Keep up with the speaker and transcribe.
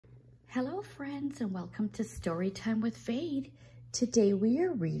Hello friends and welcome to Storytime with Fade. Today we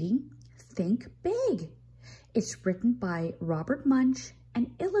are reading Think Big. It's written by Robert Munsch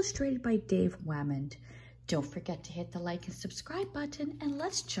and illustrated by Dave Whamond. Don't forget to hit the like and subscribe button and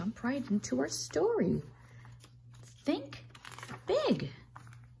let's jump right into our story. Think Big.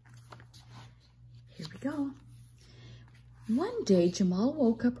 Here we go. One day Jamaal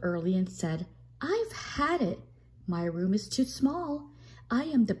woke up early and said, "I've had it. My room is too small. I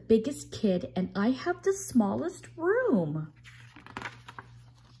am the biggest kid and I have the smallest room."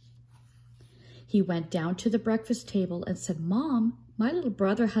 He went down to the breakfast table and said, "Mom, my little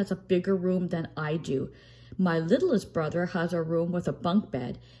brother has a bigger room than I do. My littlest brother has a room with a bunk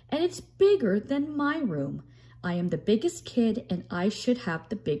bed and it's bigger than my room. I am the biggest kid and I should have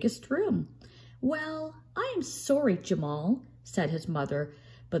the biggest room." "Well, I am sorry, Jamaal," said his mother,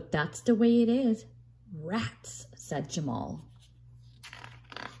 "but that's the way it is." "Rats," said Jamaal.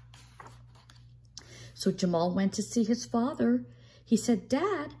 So Jamaal went to see his father. He said,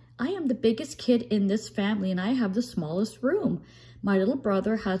 "Dad, I am the biggest kid in this family and I have the smallest room. My little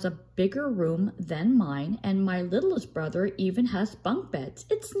brother has a bigger room than mine and my littlest brother even has bunk beds.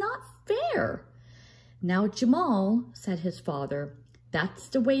 It's not fair." "Now, Jamaal," said his father, "that's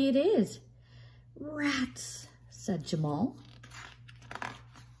the way it is." "Rats," said Jamaal.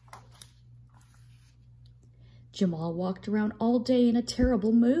 Jamaal walked around all day in a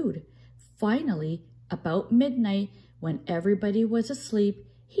terrible mood. Finally, about midnight, when everybody was asleep,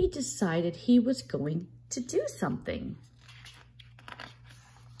 he decided he was going to do something.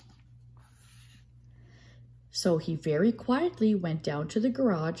 So he very quietly went down to the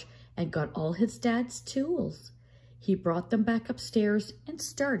garage and got all his dad's tools. He brought them back upstairs and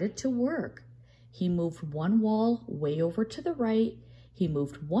started to work. He moved one wall way over to the right. He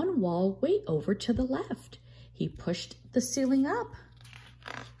moved one wall way over to the left. He pushed the ceiling up.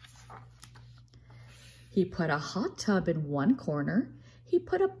 He put a hot tub in one corner. He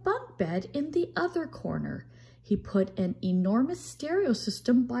put a bunk bed in the other corner. He put an enormous stereo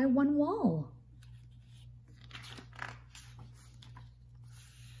system by one wall.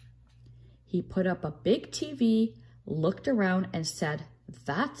 He put up a big TV, looked around and said,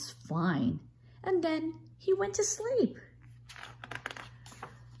 "That's fine." And then he went to sleep.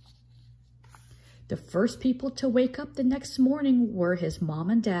 The first people to wake up the next morning were his mom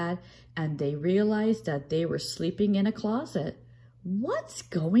and dad, and they realized that they were sleeping in a closet. "What's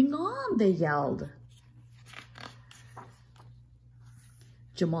going on?" they yelled.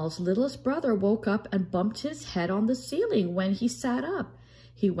 Jamaal's littlest brother woke up and bumped his head on the ceiling when he sat up.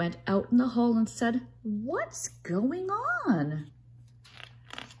 He went out in the hall and said, "What's going on?"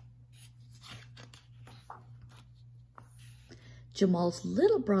 Jamaal's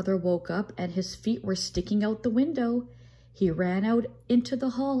little brother woke up and his feet were sticking out the window. He ran out into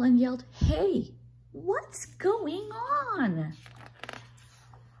the hall and yelled, "Hey, what's going on?"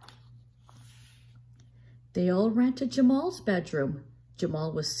 They all ran to Jamaal's bedroom.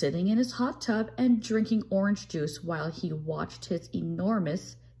 Jamaal was sitting in his hot tub and drinking orange juice while he watched his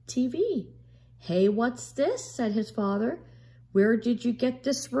enormous TV. "Hey, what's this?" said his father. "Where did you get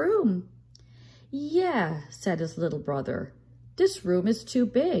this room?" "Yeah," said his little brother. "This room is too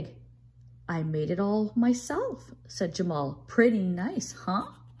big." "I made it all myself," said Jamaal. "Pretty nice,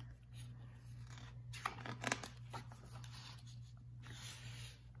 huh?"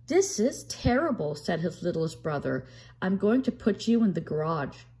 "This is terrible," said his littlest brother. "I'm going to put you in the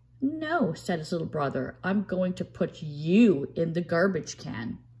garage." "No," said his little brother. "I'm going to put you in the garbage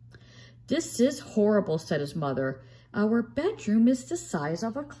can." "This is horrible," said his mother. "Our bedroom is the size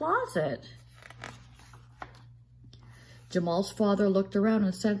of a closet." Jamaal's father looked around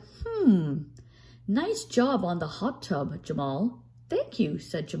and said, "Nice job on the hot tub, Jamaal." "Thank you,"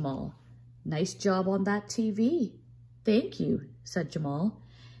 said Jamaal. "Nice job on that TV." "Thank you," said Jamaal.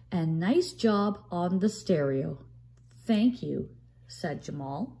 "And nice job on the stereo." "Thank you," said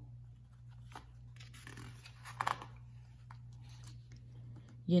Jamaal.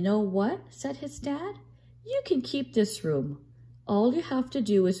 "You know what?" said his dad. "You can keep this room. All you have to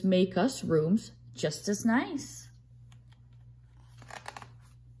do is make us rooms just as nice."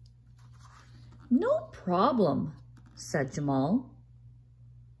 "No problem," said Jamaal.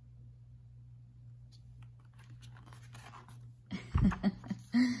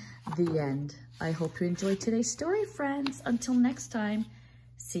 The end. I hope you enjoyed today's story, friends. Until next time,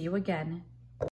 see you again.